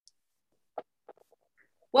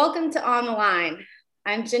Welcome to On the Line.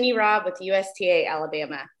 I'm Jenny Robb with USTA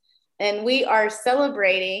Alabama, and we are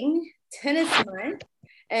celebrating Tennis Month.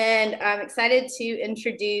 And I'm excited to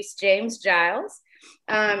introduce James Giles.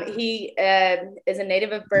 He is a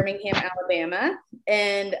native of Birmingham, Alabama.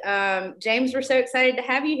 And James, we're so excited to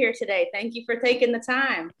have you here today. Thank you for taking the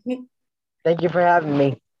time. Thank you for having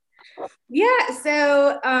me. Yeah,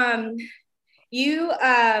 so you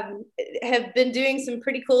have been doing some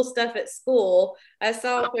pretty cool stuff at school. I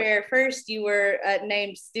saw where first you were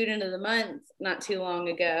named Student of the Month not too long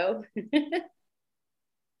ago.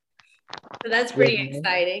 So that's Yes, pretty ma'am.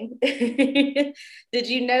 exciting. Did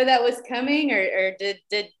you know that was coming, or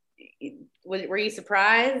were you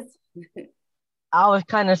surprised? I was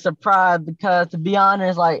kind of surprised because, to be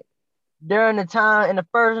honest, like during the time in the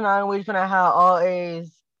first 9 weeks when I had all A's,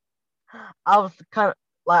 I was kind of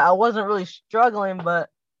like I wasn't really struggling, but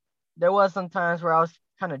there was some times where I was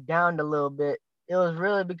kind of down a little bit. It was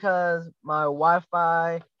really because my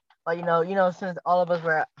Wi-Fi, like since all of us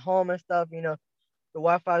were at home and stuff, the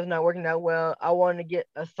Wi-Fi is not working that well. I wanted to get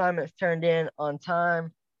assignments turned in on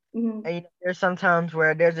time, Mhm. and there's sometimes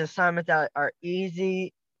where there's assignments that are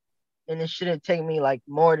easy and it shouldn't take me like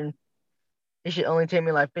more than it should only take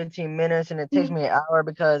me like 15 minutes and it takes me an hour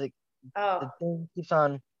because Oh, the thing keeps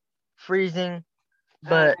on freezing. oh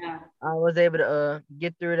But no. I was able to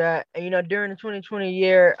get through that. And during the 2020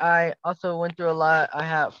 year, I also went through a lot. I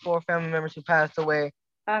had four family members who passed away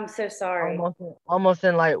I'm so sorry. almost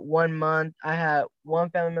in like 1 month. I had one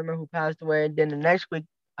family member who passed away. Then the next week,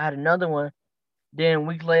 I had another one. Then a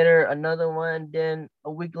week later, another one. Then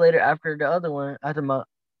a week later, after the other one, after my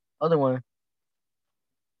other one,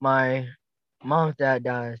 my mom's dad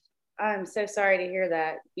dies. I'm so sorry to hear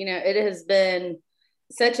that. It has been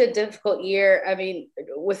such a difficult year. I mean,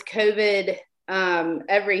 with COVID,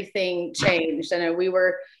 everything changed. I know we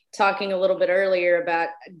were talking a little bit earlier about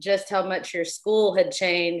just how much your school had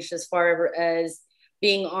changed as far as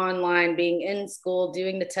being online, being in school,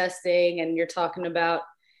 doing the testing, and you're talking about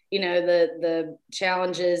the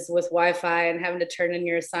challenges with Wi-Fi and having to turn in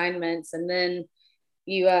your assignments, and then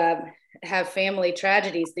you have family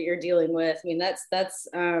tragedies that you're dealing with. I mean, that's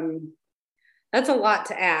a lot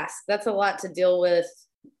to ask. That's a lot to deal with,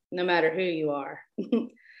 no matter who you are.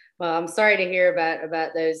 Well, I'm sorry to hear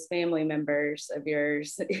about those family members of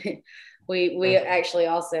yours. We actually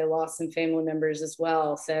also lost some family members as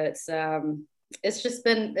well. So it's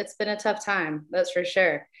been a tough time, that's for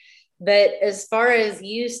sure. But as far as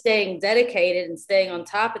you staying dedicated and staying on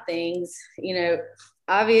top of things,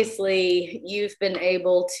 obviously you've been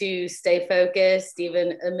able to stay focused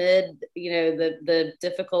even amid, the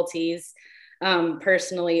difficulties,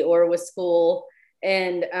 personally or with school,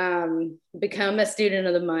 and become a student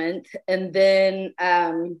of the month. And then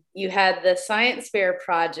you had the science fair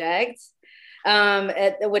project,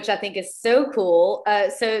 which I think is so cool.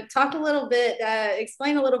 So talk a little bit,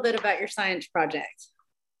 explain a little bit about your science project.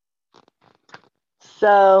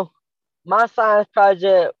 So my science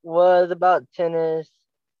project was about tennis.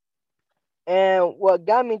 And what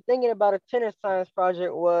got me thinking about a tennis science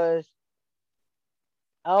project was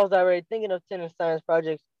I was already thinking of tennis science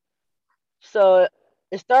projects. So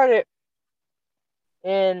it started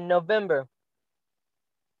in November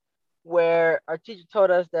where our teacher told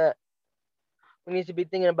us that we need to be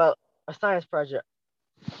thinking about a science project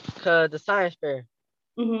because the science fair.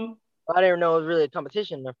 Mm-hmm. I didn't know it was really a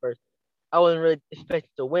competition at first. I wasn't really expecting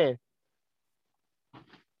to win.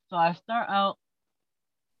 So I start out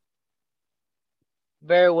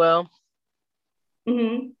very well.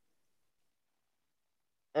 Mm-hmm.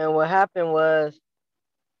 And what happened was,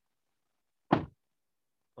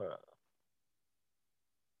 what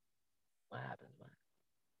happened?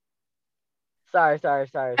 That's Sorry. okay.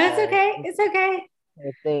 It's okay.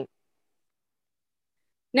 I think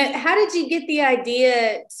Now, how did you get the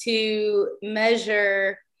idea to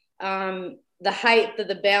measure the height of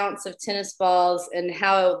the bounce of tennis balls and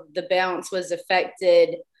how the bounce was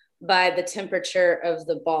affected by the temperature of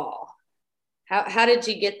the ball? How did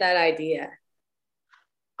you get that idea?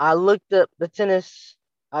 I looked up the tennis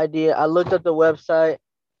idea. I looked up the website,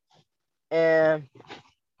 and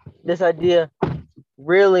this idea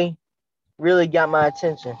really, really got my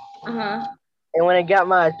attention. Uh huh. And when it got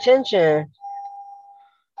my attention,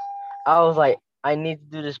 I was like, I need to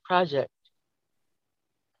do this project.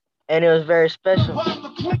 And it was very special.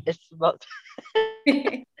 It's about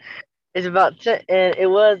and it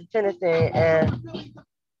was a tennis thing. And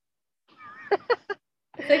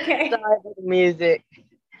It's okay. sorry for the music,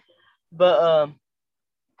 but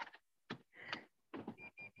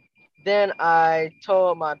then I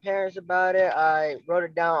told my parents about it. I wrote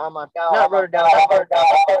it down on my not wrote it down.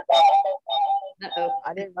 Uh oh.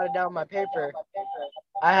 I didn't write it down on my paper.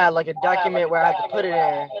 I had like a document where I had to put it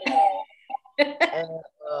in.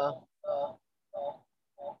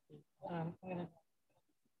 And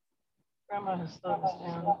grandma has slowed us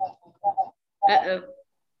down. Uh-oh.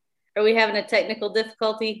 Are we having a technical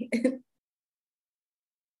difficulty?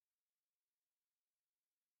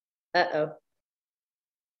 Uh-oh.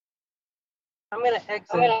 I'm gonna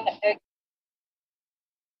exit.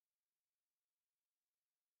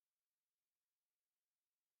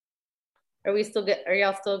 Are we still good? Are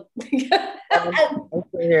y'all still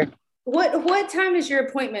here? What time is your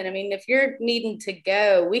appointment? I mean, if you're needing to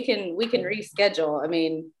go, we can reschedule. I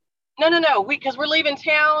mean, no, because we're leaving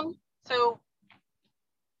town. So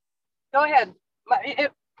go ahead.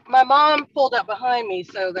 My mom pulled up behind me,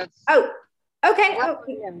 so that's. Oh, okay. Oh,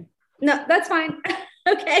 no, that's fine.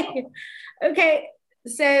 Okay. Okay.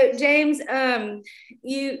 So James,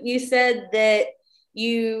 you said that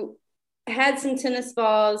you had some tennis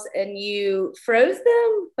balls and you froze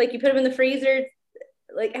them, like you put them in the freezer.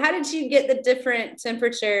 Like, how did you get the different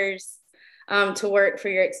temperatures to work for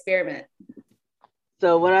your experiment?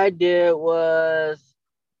 So what I did was,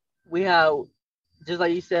 we had, just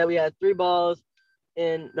like you said, we had 3 balls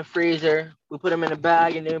in the freezer. We put them in a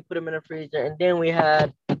bag and then we put them in the freezer, and then we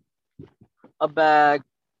had a bag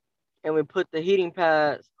and we put the heating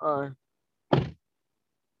pads on.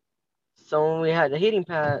 So when we had the heating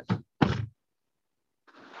pads,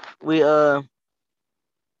 we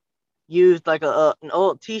used like an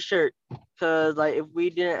old T-shirt, because like if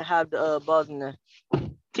we didn't have the balls in the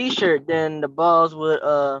T-shirt, then the balls would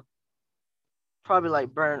probably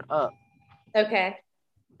like burn up. Okay.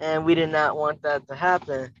 And we did not want that to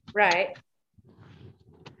happen. Right.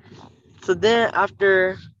 So then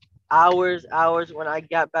after hours, when I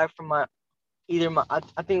got back from I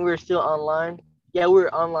think we were still online. Yeah, we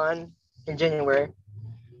were online in January.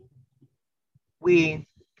 We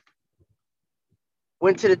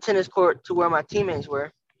went to the tennis court to where my teammates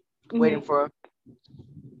were waiting for us.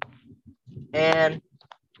 And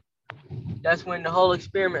that's when the whole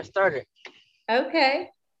experiment started. Okay.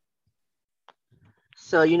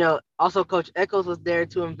 So, also Coach Eccles was there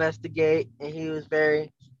to investigate, and he was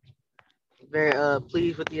very, very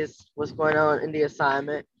pleased with what's going on in the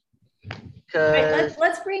assignment. Right,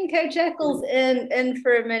 let's bring Coach Eccles in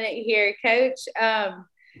for a minute here, Coach.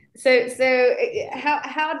 So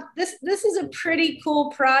how this is a pretty cool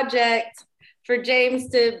project for James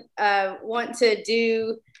to want to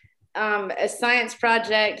do a science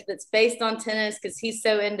project that's based on tennis, because he's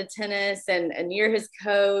so into tennis, and you're his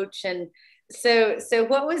coach. And so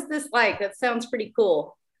what was this like? That sounds pretty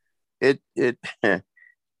cool. It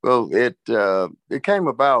well, it came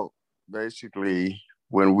about basically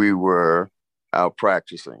when we were out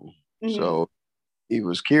practicing. Mm-hmm. So he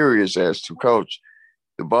was curious as to, Coach,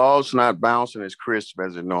 the ball's not bouncing as crisp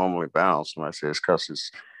as it normally bounces. And I said, it's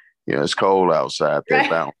because it's cold outside. They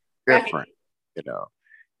bounce different,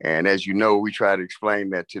 And as you know, we try to explain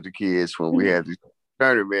that to the kids when we have these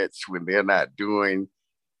tournaments, when they're not doing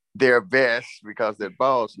their best because their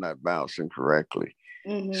ball's not bouncing correctly.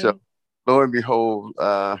 Mm-hmm. So lo and behold,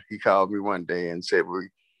 he called me one day and said,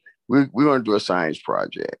 we're going to do a science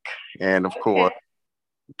project. And of course,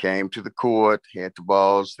 came to the court, had the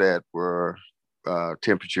balls that were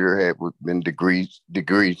temperature had been decreased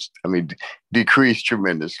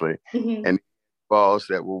tremendously. Mm-hmm. And balls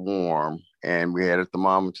that were warm. And we had a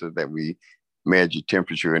thermometer that we measured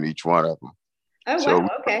temperature in each one of them. Oh, so wow.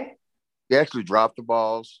 Okay. We actually dropped the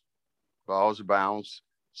balls. Balls bounced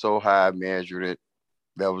so high, measured it.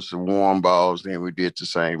 That was the warm balls. Then we did the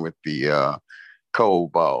same with the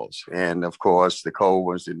cold balls. And of course, the cold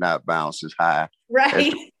ones did not bounce as high.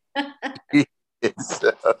 Right.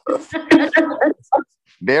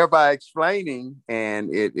 Thereby explaining,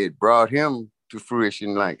 and it brought him to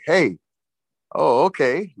fruition like, hey, oh,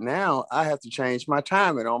 okay, now I have to change my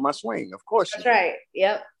timing on my swing. Of course. That's right.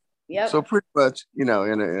 Yep. So pretty much,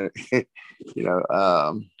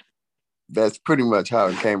 that's pretty much how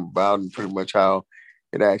it came about and pretty much how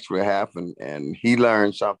it actually happened. And he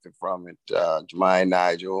learned something from it. Jemai,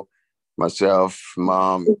 Nigel, myself,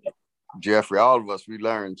 Mom, Jeffrey, all of us, we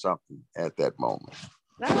learned something at that moment.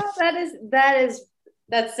 Oh,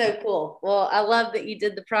 that's so cool. Well, I love that you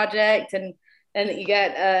did the project and that you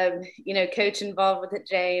got, Coach involved with it,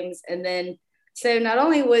 James. And then, so not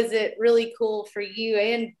only was it really cool for you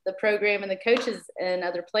and the program and the coaches and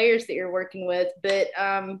other players that you're working with, but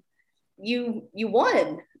you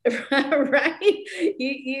won, right?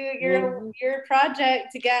 Your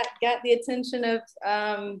project got the attention of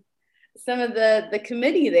some of the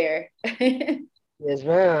committee there. Yes,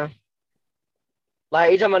 ma'am.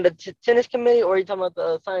 Like, you talking about the tennis committee, or you talking about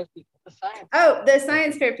the science people? The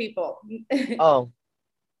science fair people. Oh.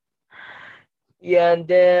 Yeah, and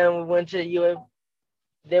then we went to the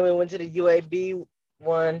UAB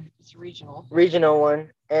one. It's regional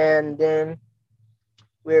one, and then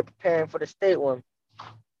we were preparing for the state one.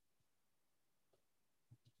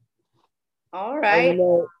 All right.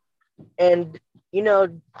 And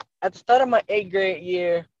at the start of my 8th grade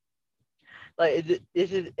year, like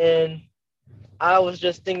this is in, I was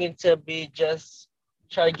just thinking to be just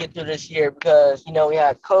try to get through this year because we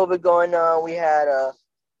had COVID going on, we had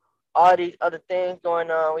all these other things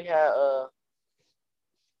going on, we had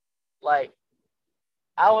like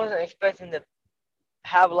I wasn't expecting to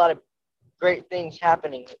have a lot of great things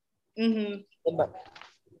happening. Mm-hmm.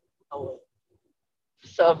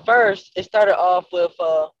 So first, it started off with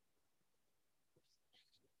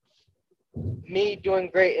me doing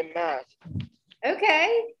great in math.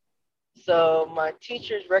 Okay. So my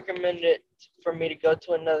teachers recommended for me to go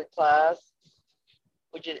to another class,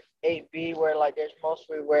 which is 8B, where there's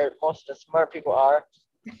mostly where most of the smart people are,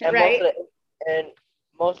 and right.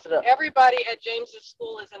 most of the everybody at James's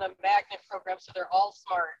school is in a magnet program, so they're all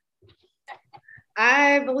smart.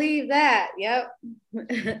 I believe that. Yep.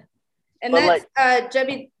 And but that's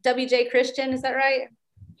WJ Christian, is that right?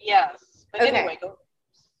 Yes. But okay. Anyway, go.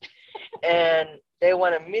 And they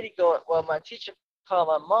wanted me to go. Well, my teacher called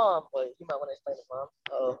my mom. Well, you might want to explain to mom.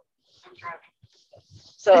 Oh. I'm driving.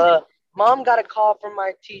 So mom got a call from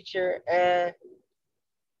my teacher, and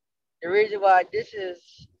the reason why this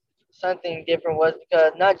is something different was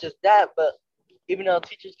because not just that, but even though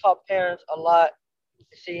teachers call parents a lot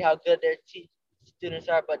to see how good their students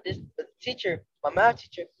are, but the teacher, my math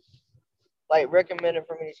teacher, recommended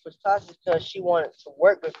for me to switch classes because she wanted to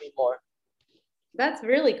work with me more. That's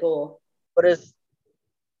really cool. But it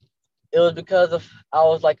was because of I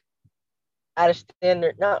was at a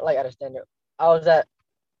standard, not at a standard. I was at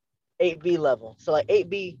 8B level. So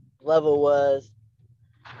 8B level was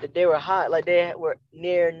that they were high, they were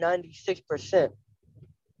near 96%.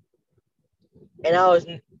 And I was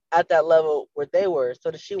at that level where they were.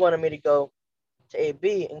 So she wanted me to go to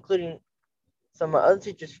 8B, including some of my other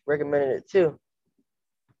teachers recommended it too.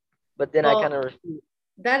 But then I kind of refused.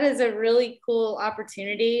 That is a really cool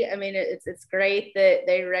opportunity. I mean, it's great that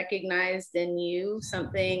they recognized in you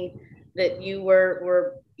something that you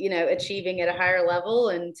were achieving at a higher level,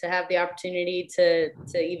 and to have the opportunity to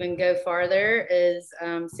even go farther is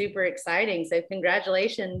super exciting. So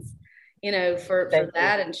congratulations, for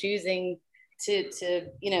that and choosing to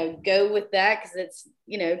go with that, because it's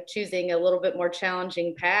choosing a little bit more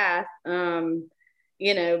challenging path.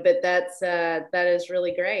 But that is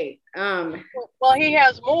really great. Well, he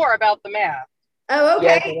has more about the math. Oh,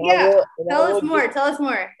 okay. Yes, Tell us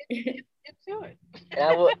more. Get to it.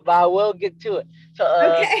 But I will get to it. So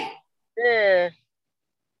okay. Then,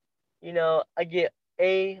 I get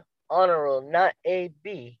A honor roll, not A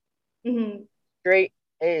B. Mm-hmm. Straight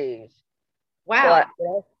A's. Wow.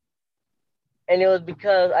 So and it was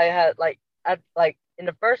because I had in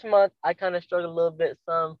the first month I kind of struggled a little bit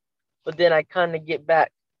some, but then I kind of get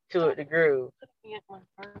back to it, the groove.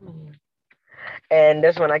 And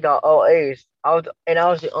that's when I got all A's. I was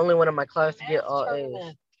the only one in my class to get all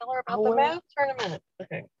A's. Tell her about the math tournament.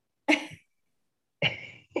 Okay.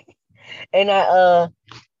 And I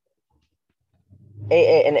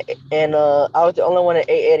was the only one in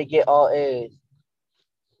AA to get all A's.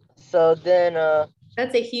 So then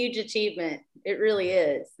that's a huge achievement. It really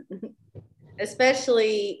is.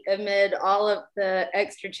 Especially amid all of the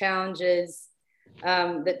extra challenges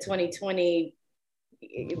that 2020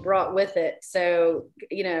 brought with it. So,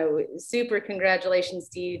 super congratulations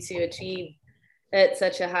to you to achieve at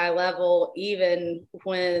such a high level, even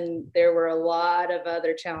when there were a lot of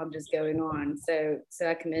other challenges going on. So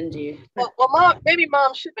I commend you. Well, maybe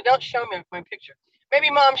mom should, but don't show me my picture. Maybe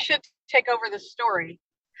mom should take over the story.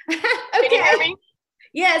 Okay. Can you hear me?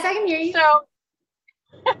 Yes, I can hear you.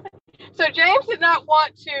 So James did not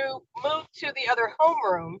want to move to the other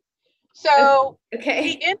homeroom. So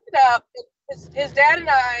he ended up, his dad and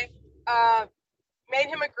I made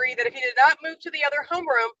him agree that if he did not move to the other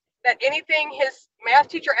homeroom, that anything his math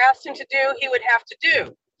teacher asked him to do, he would have to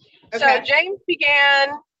do. Okay. So James began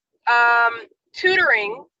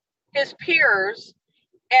tutoring his peers,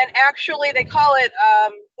 and actually they call it,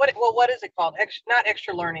 what is it called? Not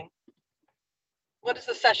extra learning. What is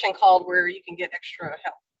the session called where you can get extra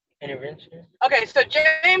help? Intervention. Okay, so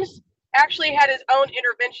James actually had his own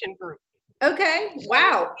intervention group. Okay,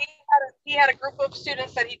 wow. He had a group of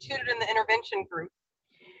students that he tutored in the intervention group.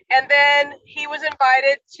 And then he was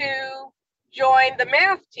invited to join the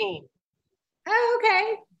math team. Oh,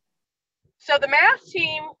 okay. So the math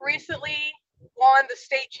team recently won the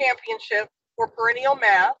state championship for perennial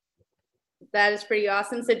math. That is pretty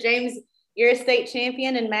awesome. So James, you're a state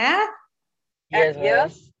champion in math?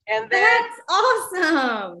 Yes. And then that's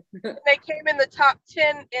awesome. They came in the top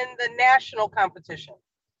 10 in the national competition.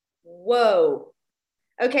 Whoa.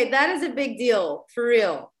 Okay, that is a big deal, for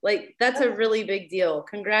real. Like, that's a really big deal.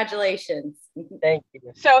 Congratulations. Thank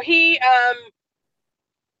you. So he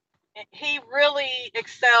really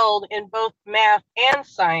excelled in both math and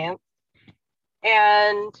science,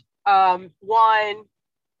 and won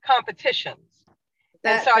competitions.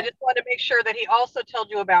 And so I just wanted to make sure that he also told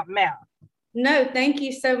you about math. No, thank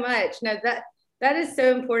you so much. No, that is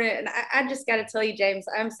so important. And I just got to tell you, James,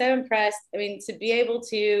 I'm so impressed. I mean, to be able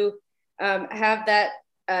to have that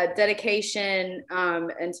dedication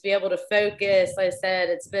and to be able to focus, like I said,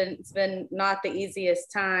 it's been not the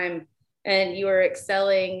easiest time. And you are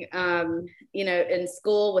excelling, in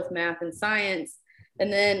school with math and science.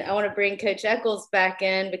 And then I want to bring Coach Eccles back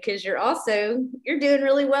in because you're doing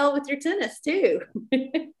really well with your tennis too.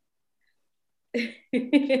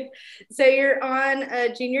 So you're on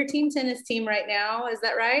a junior team tennis team right now, is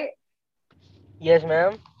that right? Yes,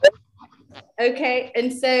 ma'am. Okay,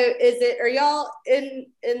 and so are y'all in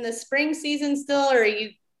the spring season still, or are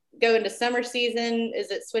you going to summer season? Is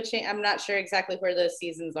it switching? I'm not sure exactly where those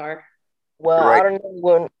seasons are. Well, I don't know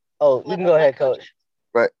when. Oh, you can go ahead, Coach.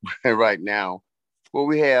 Right now, what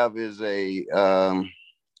we have is a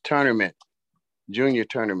junior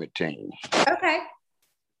tournament team. Okay.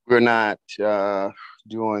 We're not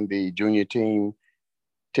doing the junior team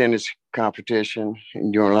tennis competition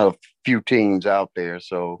and doing a few teams out there.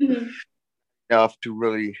 So enough to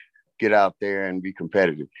really get out there and be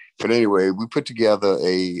competitive. But anyway, we put together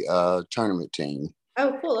a tournament team.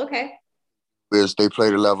 Oh, cool. Okay. Because they play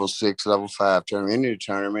the level 6, level 5 tournament. Any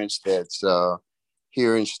tournaments that's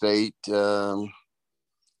here in state.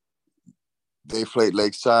 They played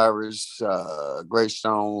Lake Cyrus,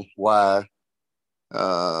 Greystone, Y,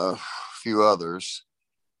 a few others,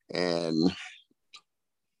 and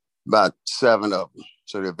about 7 of them.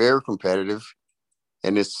 So they're very competitive.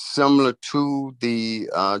 And it's similar to the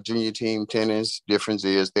junior team tennis. Difference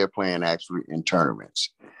is they're playing actually in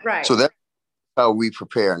tournaments. Right. So that's how we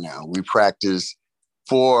prepare now. We practice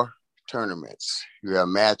 4 tournaments. We have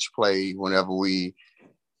match play whenever we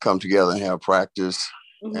come together and have practice,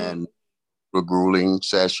 and a grueling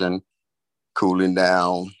session, cooling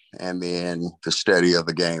down, and then the study of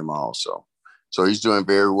the game also. So he's doing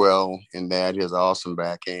very well in that. He has an awesome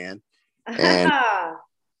backhand. And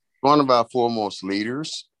one of our foremost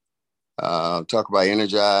leaders. Talk about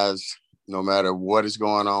energized, no matter what is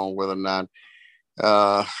going on, whether or not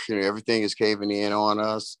everything is caving in on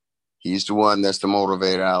us. He's the one that's the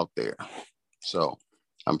motivator out there. So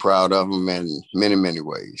I'm proud of him in many, many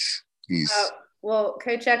ways. Well,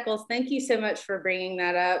 Coach Eccles, thank you so much for bringing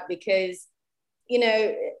that up because,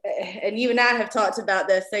 and you and I have talked about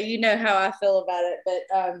this, so you know how I feel about it. But,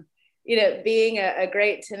 being a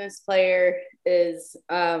great tennis player is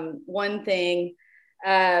one thing,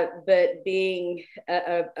 but being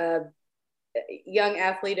a young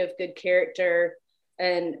athlete of good character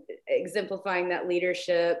and exemplifying that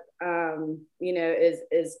leadership,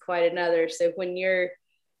 is quite another. So when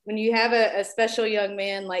you have a special young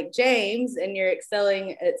man like James and you're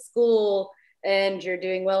excelling at school and you're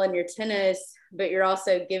doing well in your tennis, but you're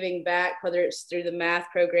also giving back, whether it's through the math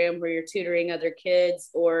program where you're tutoring other kids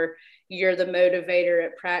or you're the motivator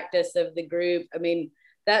at practice of the group. I mean,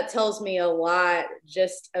 that tells me a lot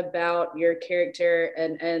just about your character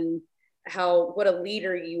and what a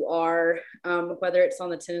leader you are, whether it's on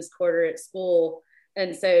the tennis court or at school.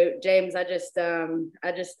 And so, James, I just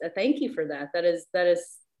thank you for that. That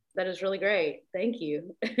is really great. Thank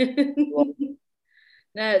you.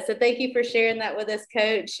 No, so thank you for sharing that with us,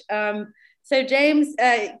 Coach. So, James,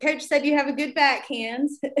 Coach said you have a good backhand.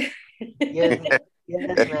 Yes,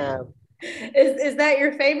 ma'am. Is that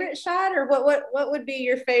your favorite shot, or what would be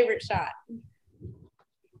your favorite shot?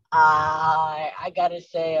 I gotta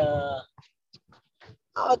say,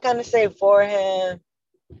 I'll kind of say forehand,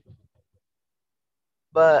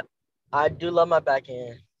 but I do love my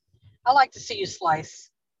backhand. I like to see you slice.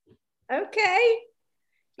 Okay.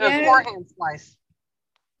 A forehand slice.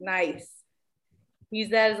 Nice. Use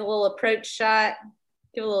that as a little approach shot.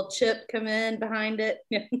 Give a little chip come in behind it.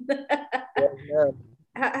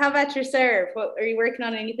 How about your serve? What are you working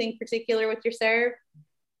on? Anything particular with your serve?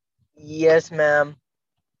 Yes, ma'am.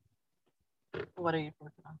 What are you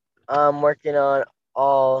working on? I'm working on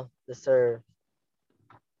all the serve.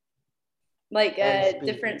 Like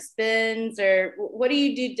different spins, or what do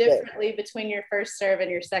you do differently between your first serve and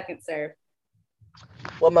your second serve?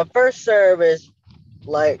 Well, my first serve is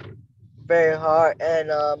like very hard, and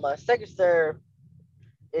my second serve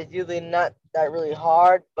is usually not that really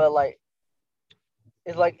hard, but like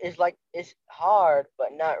it's hard,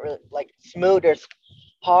 but not really like smooth. There's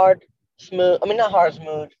hard, smooth. I mean, not hard,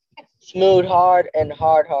 smooth. Smooth, hard, and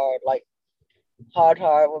hard, hard. Like hard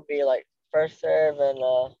would be like first serve, and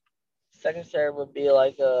second serve would be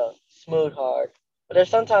like smooth, hard. But there's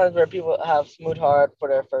sometimes where people have smooth, hard for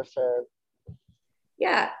their first serve.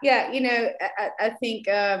 Yeah, yeah. I think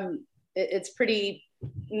it's pretty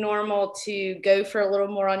normal to go for a little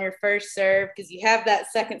more on your first serve because you have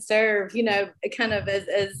that second serve, kind of as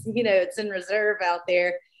it's in reserve out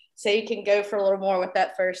there. So you can go for a little more with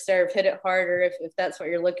that first serve, hit it harder if that's what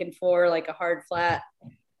you're looking for, like a hard flat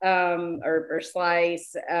or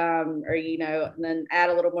slice, or and then add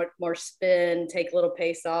a little more spin, take a little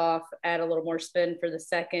pace off, add a little more spin for the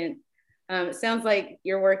second. It sounds like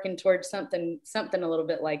you're working towards something a little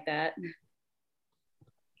bit like that.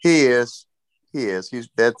 He is.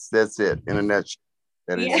 That's it in a nutshell.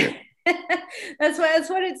 That is it. That's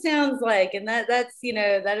what it sounds like, and that's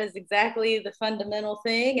that is exactly the fundamental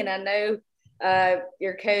thing. And I know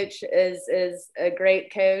your coach is a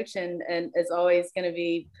great coach and is always going to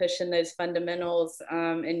be pushing those fundamentals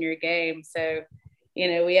in your game. So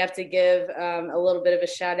we have to give a little bit of a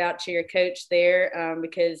shout out to your coach there,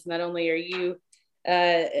 because not only are you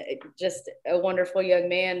just a wonderful young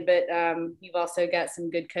man, but you've also got some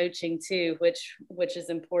good coaching too, which is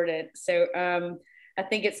important. So I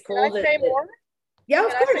think it's cool. Can I say more? Yeah,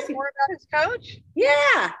 of course. Can I say more about his coach?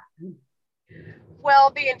 Yeah.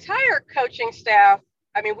 Well, the entire coaching staff,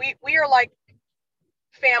 I mean, we are like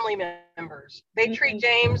family members. They treat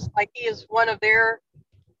James like he is one of their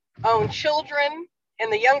own children,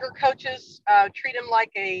 and the younger coaches treat him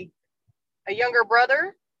like a younger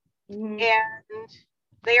brother. And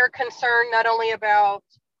they are concerned not only about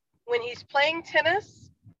when he's playing tennis,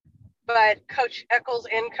 but Coach Eccles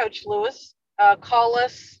and Coach Lewis call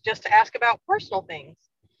us just to ask about personal things.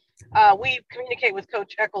 We communicate with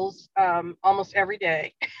Coach Eccles almost every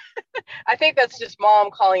day. I think that's just mom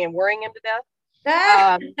calling and worrying him to death.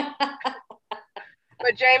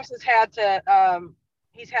 But James has had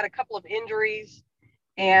he's had a couple of injuries,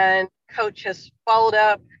 and Coach has followed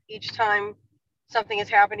up each time something has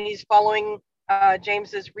happened. He's following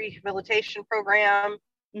James's rehabilitation program.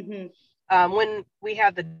 When we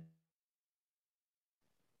had the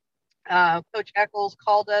Coach Eccles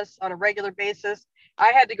called us on a regular basis.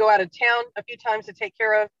 I had to go out of town a few times to take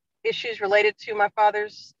care of issues related to my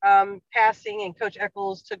father's passing, and Coach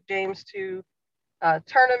Eccles took James to a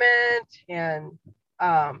tournament. And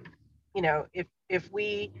if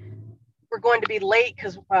we were going to be late,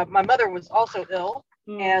 because my mother was also ill,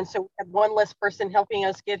 and so we had one less person helping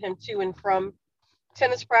us get him to and from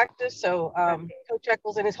tennis practice. So Coach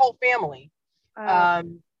Eccles and his whole family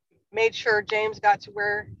made sure James got to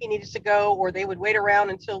where he needed to go, or they would wait around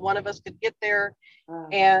until one of us could get there.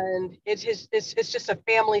 And it's just a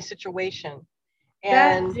family situation.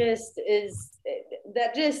 And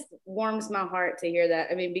that just warms my heart to hear that.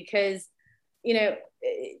 I mean, because the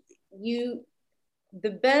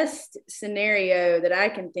best scenario that I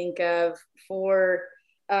can think of for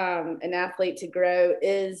an athlete to grow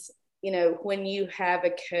is, when you have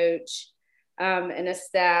a coach and a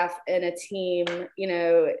staff and a team,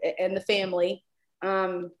 and the family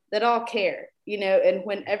that all care, and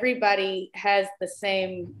when everybody has the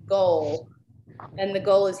same goal, and the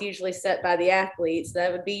goal is usually set by the athletes,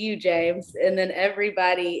 that would be you, James, and then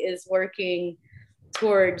everybody is working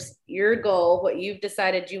towards your goal, what you've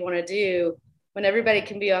decided you want to do. When everybody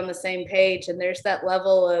can be on the same page and there's that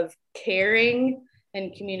level of caring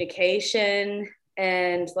and communication,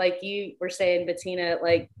 and like you were saying, Bettina,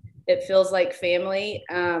 like it feels like family,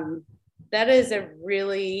 that is a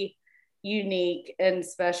really unique and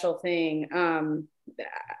special thing. I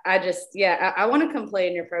want to come play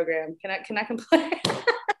in your program. Can I come play?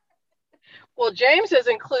 Well, James has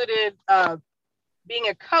included being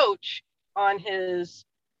a coach on his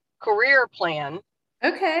career plan.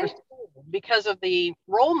 Okay. Because of the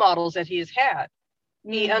role models that he has had.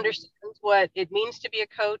 He understands what it means to be a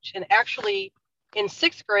coach. And actually, in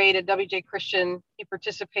 6th grade at WJ Christian, he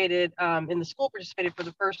participated participated for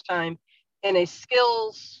the first time in a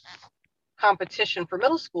skills competition for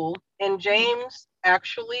middle school. And James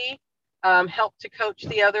actually helped to coach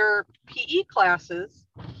the other PE classes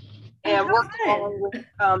and worked along with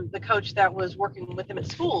the coach that was working with him at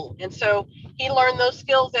school. And so he learned those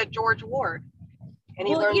skills at George Ward. And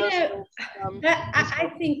he learned those skills.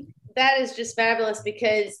 I think that is just fabulous,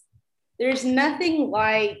 because there's nothing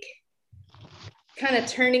like kind of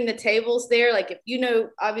turning the tables there. Like if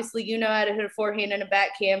obviously how to hit a forehand and a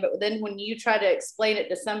backhand, but then when you try to explain it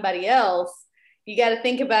to somebody else, you got to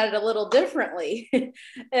think about it a little differently.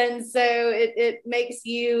 And so it makes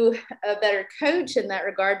you a better coach in that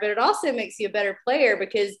regard, but it also makes you a better player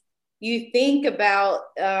because you think about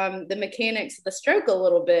the mechanics of the stroke a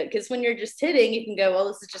little bit. Because when you're just hitting, you can go, well,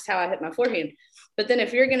 this is just how I hit my forehand. But then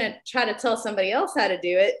if you're going to try to tell somebody else how to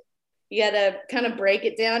do it, you got to kind of break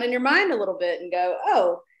it down in your mind a little bit and go,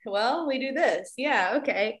 oh, well, we do this. Yeah.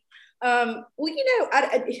 Okay. Well,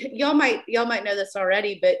 y'all might know this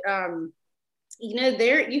already, but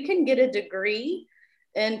there you can get a degree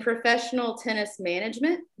in professional tennis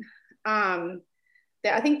management. I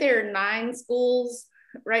think there are 9 schools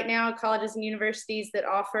right now, colleges and universities that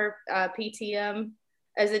offer PTM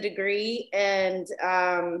as a degree. And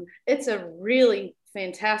it's a really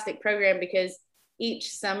fantastic program because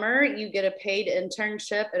each summer you get a paid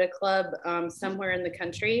internship at a club somewhere in the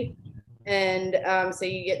country. And so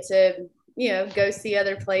you get to, go see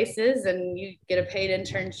other places and you get a paid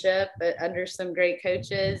internship under some great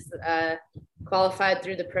coaches, qualified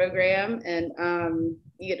through the program. And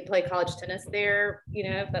you get to play college tennis there,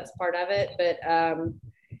 if that's part of it. But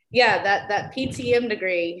that PTM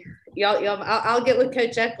degree, I'll get with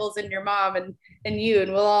Coach Eccles and your mom and you,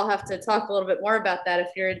 and we'll all have to talk a little bit more about that if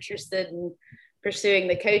you're interested in pursuing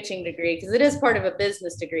the coaching degree, because it is part of a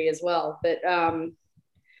business degree as well. But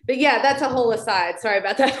yeah, that's a whole aside. Sorry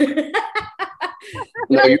about that.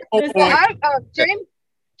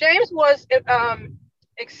 James was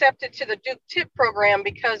accepted to the Duke Tip program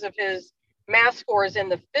because of his math scores in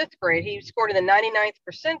the 5th grade. He scored in the 99th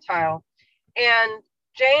percentile, and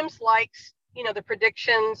James likes, the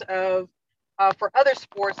predictions of for other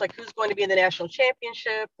sports, like who's going to be in the national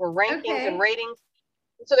championship or rankings and ratings.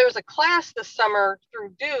 So there was a class this summer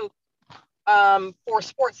through Duke for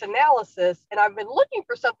sports analysis, and I've been looking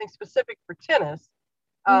for something specific for tennis.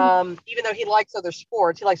 Even though he likes other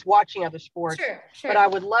sports, he likes watching other sports. Sure. But I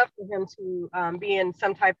would love for him to be in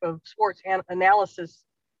some type of sports analysis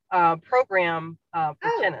program for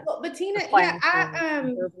tennis. Well, Bettina,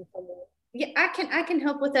 I can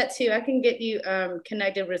help with that too. I can get you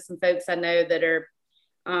connected with some folks I know that are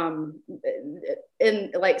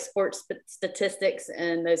in like sports statistics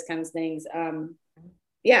and those kinds of things.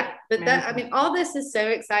 But all this is so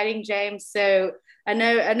exciting, James. So I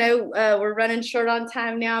know we're running short on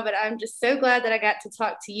time now, but I'm just so glad that I got to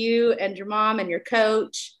talk to you and your mom and your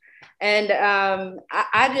coach. And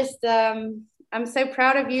I'm so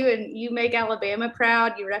proud of you, and you make Alabama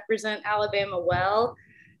proud. You represent Alabama well.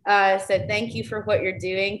 So thank you for what you're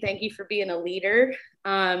doing. Thank you for being a leader.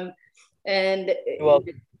 And you're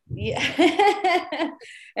welcome. Yeah.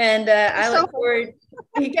 And I look forward.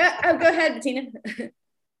 Go ahead, Bettina.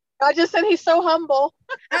 I just said he's so humble.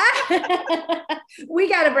 We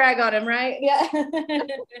got to brag on him, right? Yeah.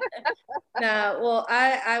 No, well,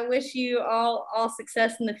 I wish you all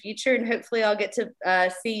success in the future, and hopefully I'll get to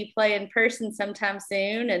see you play in person sometime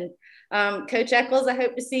soon. And Coach Eccles, I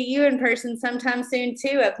hope to see you in person sometime soon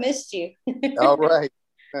too. I've missed you. All right.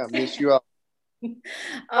 I miss you all.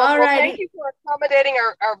 All right. Thank you for accommodating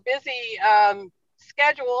our busy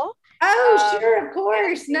schedule. Oh, sure, of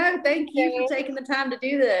course. No, thank you for taking the time to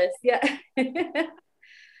do this. Yeah.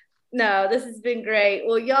 No, this has been great.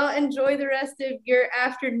 Well, y'all enjoy the rest of your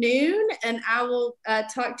afternoon, and I will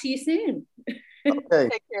talk to you soon. Okay.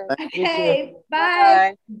 Take care. Okay,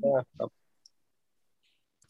 bye. Bye.